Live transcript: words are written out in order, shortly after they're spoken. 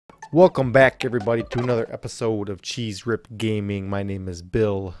Welcome back, everybody, to another episode of CheeseRip Gaming. My name is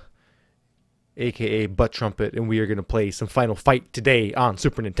Bill, aka Butt Trumpet, and we are going to play some Final Fight today on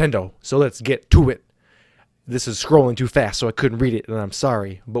Super Nintendo. So let's get to it. This is scrolling too fast, so I couldn't read it, and I'm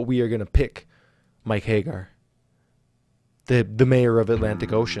sorry. But we are going to pick Mike Haggar, the mayor of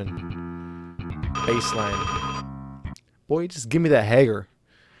Atlantic Ocean. Baseline. Boy, just give me that Haggar.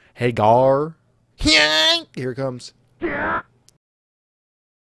 Haggar. Here it comes.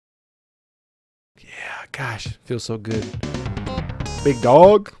 Yeah, gosh, feels so good. Big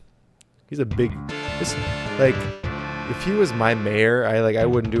dog. He's a big. This, like, if he was my mayor, I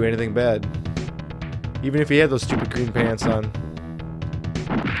wouldn't do anything bad. Even if he had those stupid green pants on.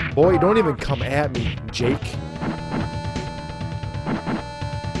 Boy, don't even come at me, Jake.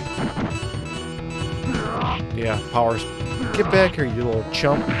 Yeah, powers. Get back here, you little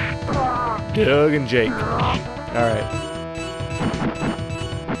chump. Doug and Jake. Alright.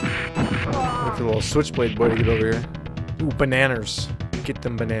 Wait for the little switchblade boy to get over here. Ooh, bananas. Get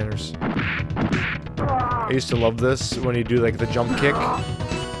them bananas. I used to love this when you do like the jump kick.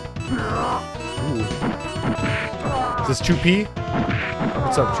 Ooh. Is this 2P?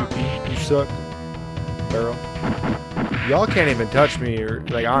 What's up, 2P? You suck. Barrel. Y'all can't even touch me, or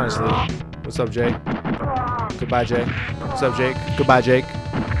like, honestly. What's up, Jay? Goodbye, Jay. What's up, Jake? Goodbye, Jake.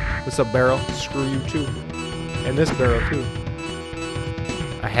 What's up, Barrel? Screw you, too. And this Barrel, too.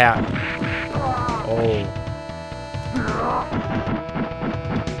 A hat. Oh.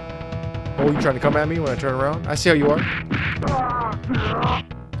 Oh, you trying to come at me when I turn around? I see how you are.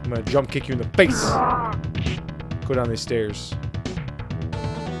 I'm gonna jump kick you in the face. Go down these stairs.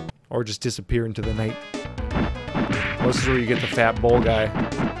 Or just disappear into the night. Oh, this is where you get the fat bull guy.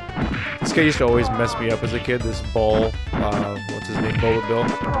 This guy used to always mess me up as a kid. This bull, what's his name? Bullet Bill?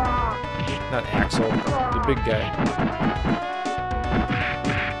 Not Axel, the big guy.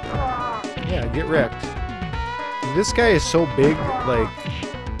 Yeah, get wrecked. This guy is so big, like,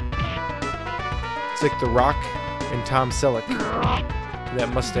 it's like The Rock and Tom Selleck. That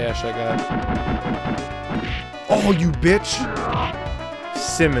mustache I got. Oh, you bitch!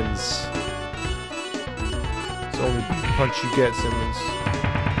 Simmons. It's the only punch you get, Simmons.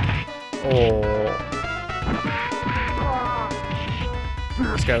 Oh.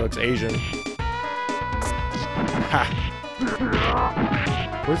 This guy looks Asian. Ha!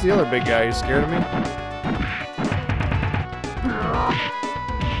 Where's the other big guy? You scared of me?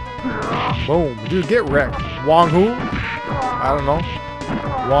 Boom. Dude, get wrecked. Wong who? I don't know.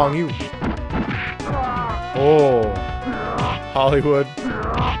 Wong you. Oh. Hollywood.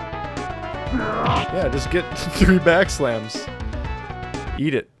 Yeah, just get 3 back slams.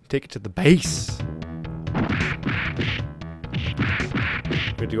 Eat it. Take it to the base.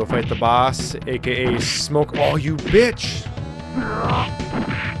 Good to go fight the boss, aka Smoke. Oh, you bitch!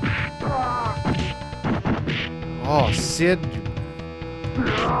 Oh, Sid.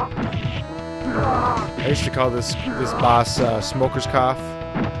 I used to call this boss Smoker's Cough.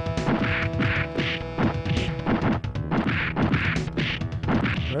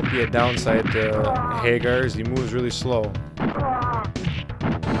 Might be a downside to Haggar, as he moves really slow.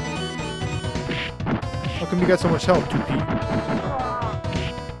 How come you got so much health, 2P?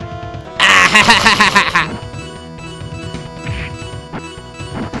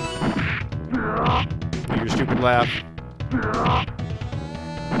 Your stupid laugh.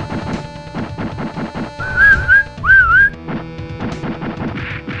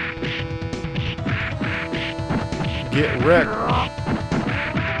 Get wrecked.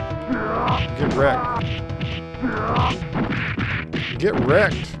 Get wrecked. Get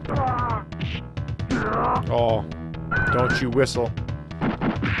wrecked. Oh, don't you whistle.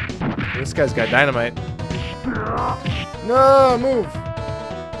 This guy's got dynamite. No, move.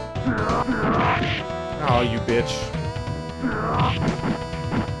 Oh, you bitch.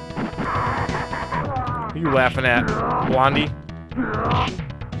 Who are you laughing at, Blondie?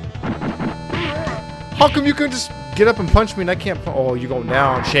 How come you can just get up and punch me and I can't? Oh, you go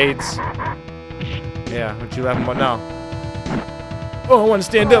down, Shades. Yeah, what you laughing about now? Oh, I want to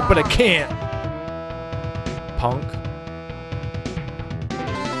stand up, but I can't. Punk.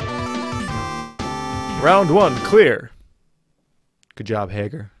 Round 1, clear. Good job,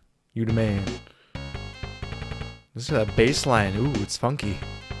 Haggar. You the man. Listen to that bass line. Ooh, it's funky.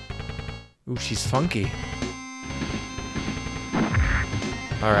 Ooh, she's funky.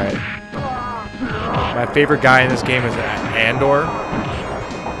 Alright. My favorite guy in this game is Andor.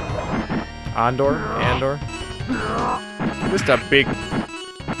 Andor. Just a big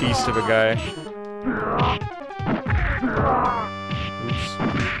beast of a guy. Oops.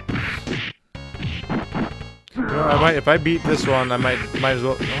 You know, I might, if I beat this one, I might as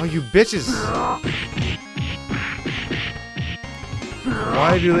well. Oh, you bitches!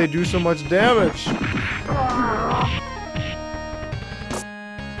 Why do they do so much damage?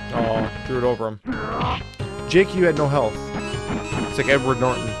 Oh, threw it over him. Jake, you had no health. It's like Edward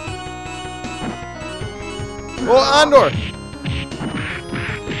Norton. Oh, Andor!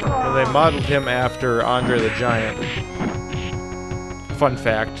 Well, they modeled him after Andre the Giant. Fun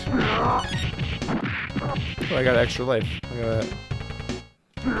fact. Oh, I got extra life. Look at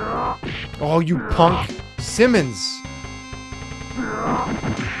that. Oh, you punk! Simmons!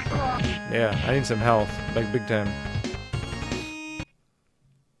 Yeah, I need some health. Like, big time.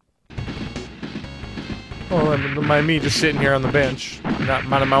 Oh, don't mind me just sitting here on the bench. Not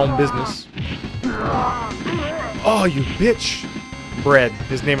minding my own business. Oh, you bitch! Bread.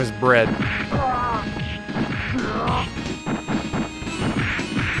 His name is Bread.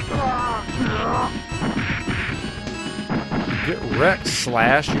 Get wrecked,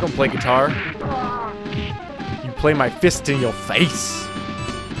 Slash. You don't play guitar. You play my fist in your face.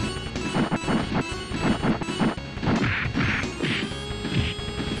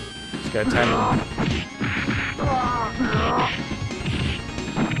 Just got time.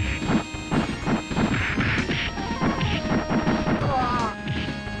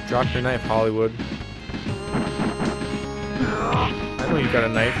 Drop your knife, Hollywood. I know you got a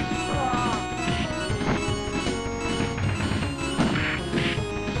knife.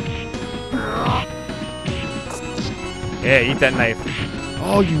 Yeah, eat that knife.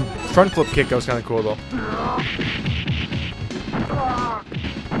 Oh, you front flip kick. That was kind of cool, though.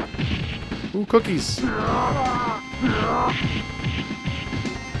 Ooh, cookies.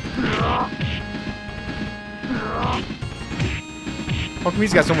 How come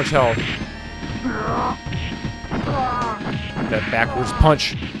he's got so much health? That backwards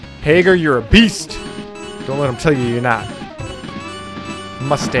punch. Haggar, you're a beast. Don't let him tell you you're not.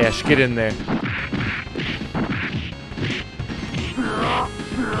 Mustache, get in there.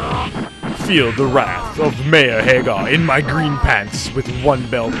 Feel the wrath of Mayor Haggar in my green pants with one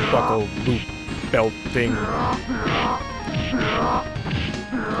belt buckle loop belt thing.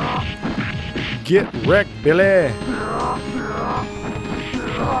 Get wrecked, Billy.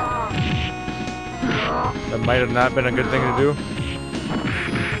 That might have not been a good thing to do.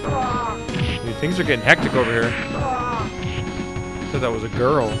 Dude, things are getting hectic over here. I thought that was a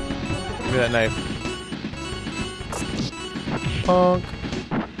girl. Give me that knife. Punk.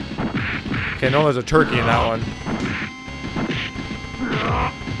 Okay, no, there's a turkey in that one.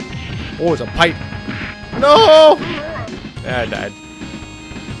 Oh, it's a pipe. No! Yeah, I died.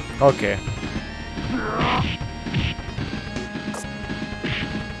 Okay.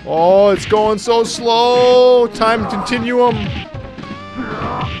 Oh, it's going so slow. Time continuum.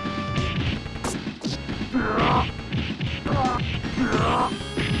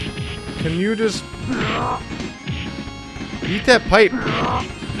 Can you just eat that pipe?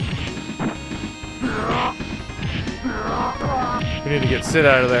 We need to get Sid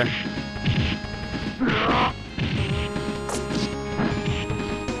out of there.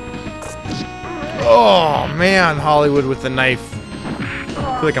 Oh man, Hollywood with the knife.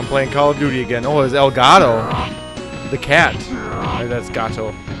 I feel like I'm playing Call of Duty again. Oh, it's El Gato. The cat. Maybe that's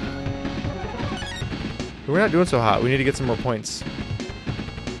Gato. We're not doing so hot. We need to get some more points.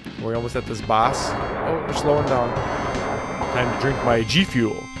 We're almost at this boss. Oh, we're slowing down. Time to drink my G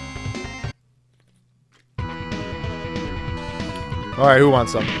Fuel. Alright, who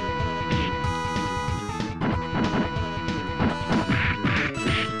wants some?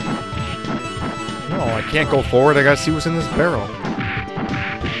 No, I can't go forward. I gotta see what's in this barrel.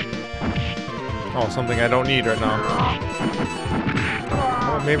 Oh, something I don't need right now.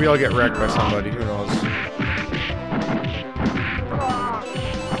 Well, maybe I'll get wrecked by somebody. Who knows?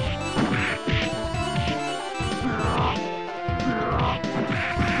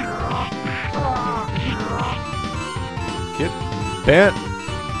 Get bent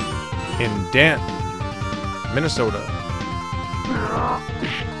in Dent, Minnesota.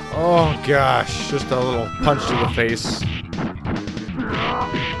 Oh gosh, just a little punch to the face.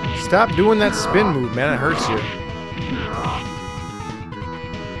 Stop doing that spin move, man. It hurts you.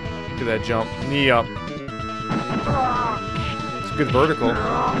 Look at that jump. Knee up. It's a good vertical.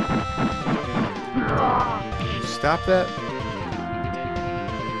 Stop that.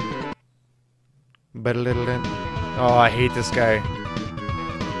 Oh, I hate this guy.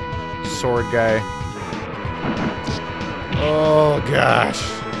 Sword guy. Oh, gosh.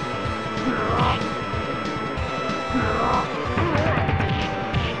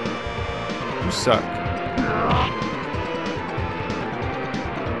 You suck.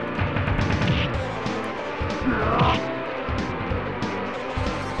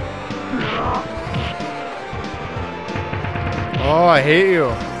 Oh, I hate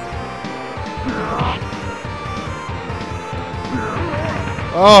you.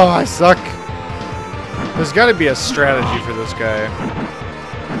 Oh, I suck. There's got to be a strategy for this guy.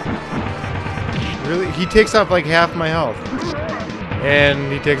 Really? He takes off like half my health.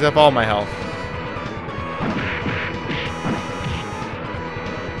 And he takes off all my health.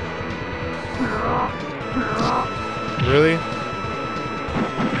 Really?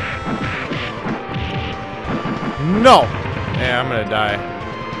 No! Yeah, I'm gonna die.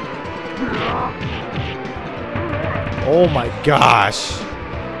 Oh my gosh.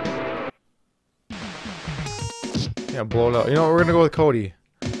 Yeah, blow it out. You know what? We're gonna go with Cody.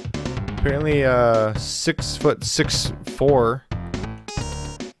 Apparently, 6'6".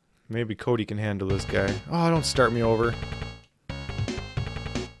 Maybe Cody can handle this guy. Oh, don't start me over.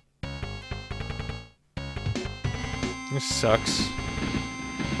 This sucks.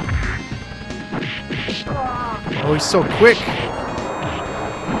 Oh, he's so quick.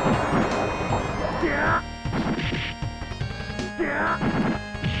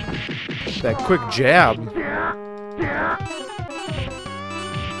 That quick jab.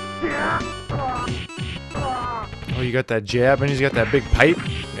 Oh, you got that jab and he's got that big pipe?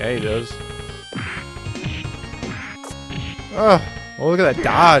 Yeah, he does. Oh, look at that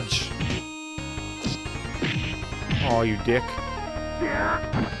dodge. Oh, you dick.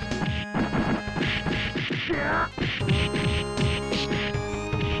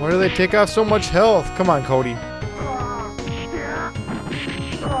 Why do they take off so much health? Come on, Cody.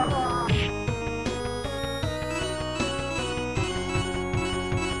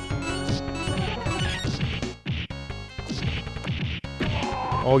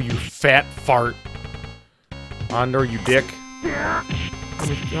 Oh, you fat fart. Andor, you dick.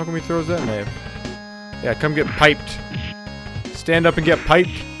 How come he throws that knife? Yeah, come get piped. Stand up and get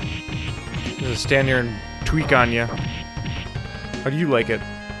piped. Just stand here and tweak on you. How do you like it?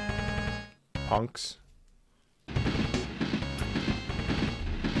 Punks.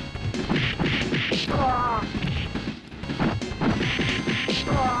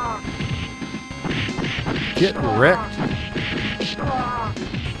 Get wrecked.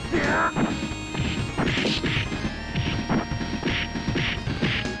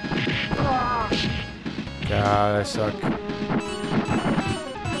 God, I suck.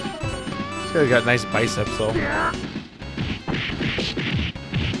 This guy's got nice biceps though. Get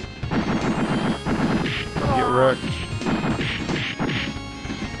wrecked.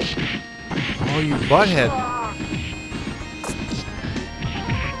 Oh, you butthead.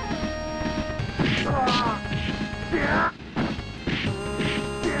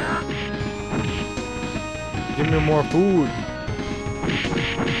 Give me more food.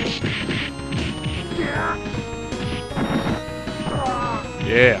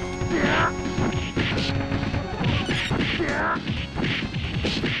 Yeah.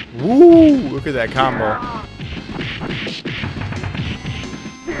 Woo! Look at that combo.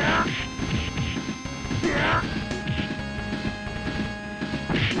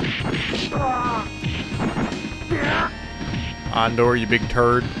 Andor, you big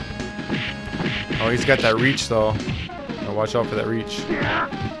turd. Oh, he's got that reach though. Oh, watch out for that reach. You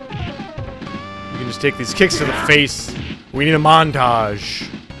can just take these kicks to the face. We need a montage.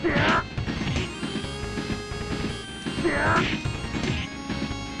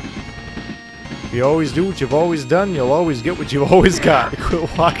 If you always do what you've always done, you'll always get what you've always got. Quit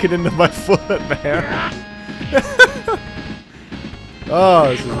walking into my foot, man. Oh,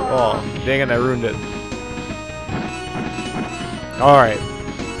 this is... Oh, dang it, I ruined it. Alright.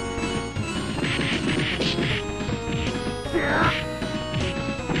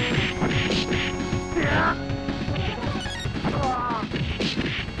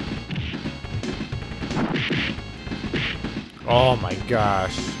 Oh my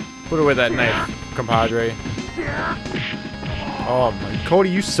gosh. Put away that knife, compadre. Oh my... Cody,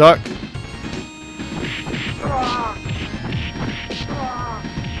 you suck.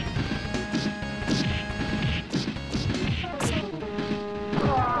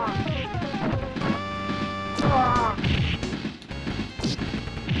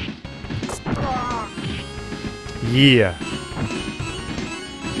 Yeah.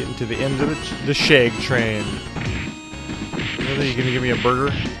 Getting to the end of the shag train. Really, you gonna give me a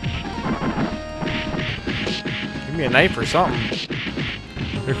burger? Give me a knife or something.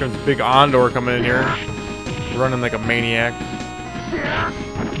 Here comes big Andor coming in here. Running like a maniac.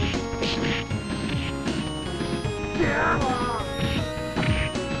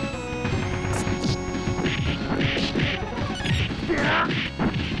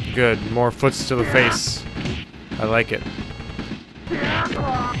 Good. More foots to the face. I like it.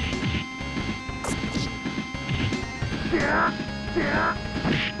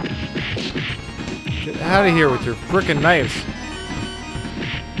 Get out of here with your frickin' knives.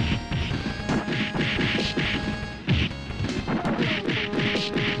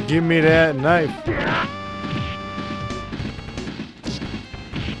 Give me that knife.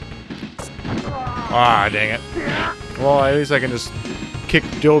 Ah, dang it. Well, at least I can just kick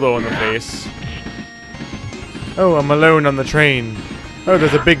Dildo in the face. Oh, I'm alone on the train. Oh,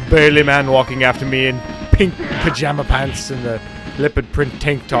 there's a big burly man walking after me in pink pajama pants and a leopard print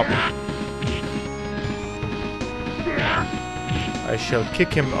tank top. I shall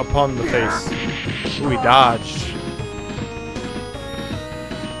kick him upon the face. Ooh, he dodged.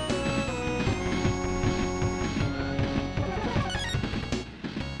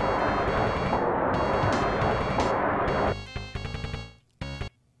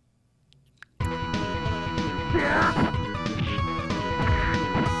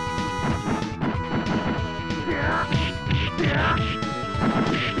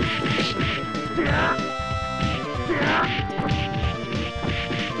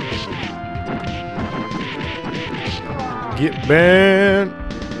 Get bent.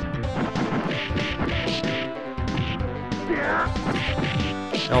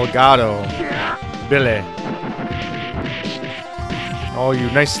 Elgato. Billy. Oh, you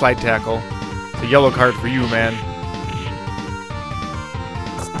nice slide tackle. It's a yellow card for you, man.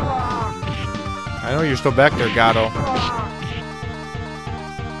 I know you're still back there, Gato.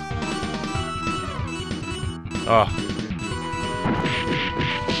 Oh.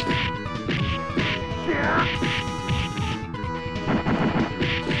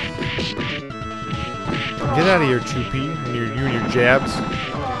 Get out of here, 2P, and you and your jabs.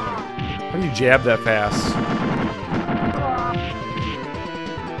 How do you jab that fast?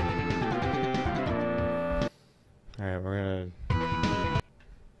 Alright, we're gonna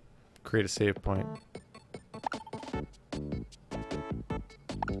create a save point.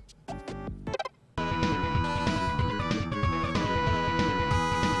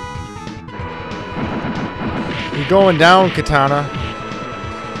 You're going down, Katana.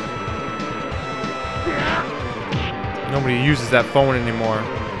 Nobody uses that phone anymore.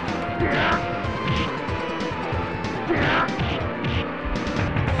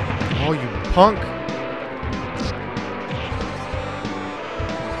 Oh, you punk.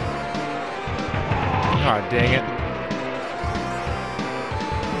 Ah, dang it.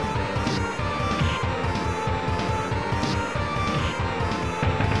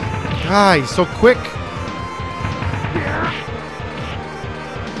 Ah, he's so quick.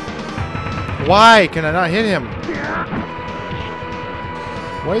 Why can I not hit him?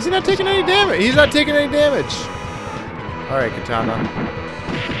 Why is he not taking any damage? He's not taking any damage. Alright, Katana.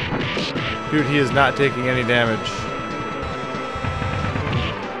 Dude, he is not taking any damage.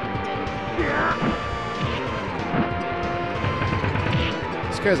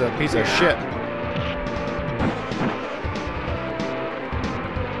 This guy's a piece of shit.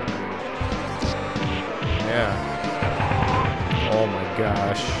 Yeah. Oh my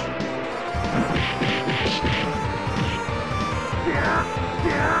gosh.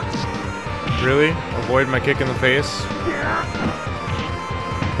 Really? Avoid my kick in the face?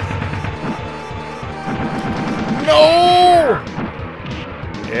 No!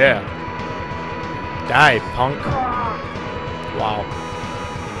 Yeah. Die, punk. Wow.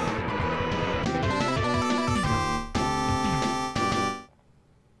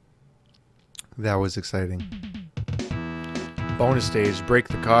 That was exciting. Bonus stage, break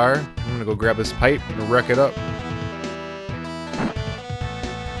the car. I'm gonna go grab this pipe and wreck it up.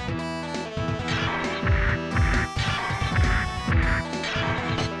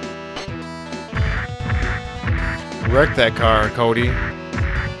 Wreck that car, Cody.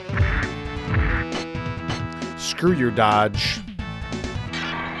 Screw your dodge.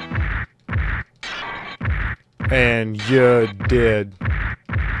 And you did.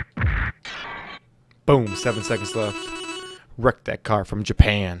 Boom, 7 seconds left. Wreck that car from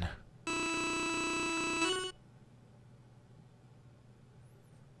Japan.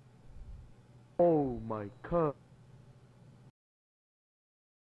 Oh my god.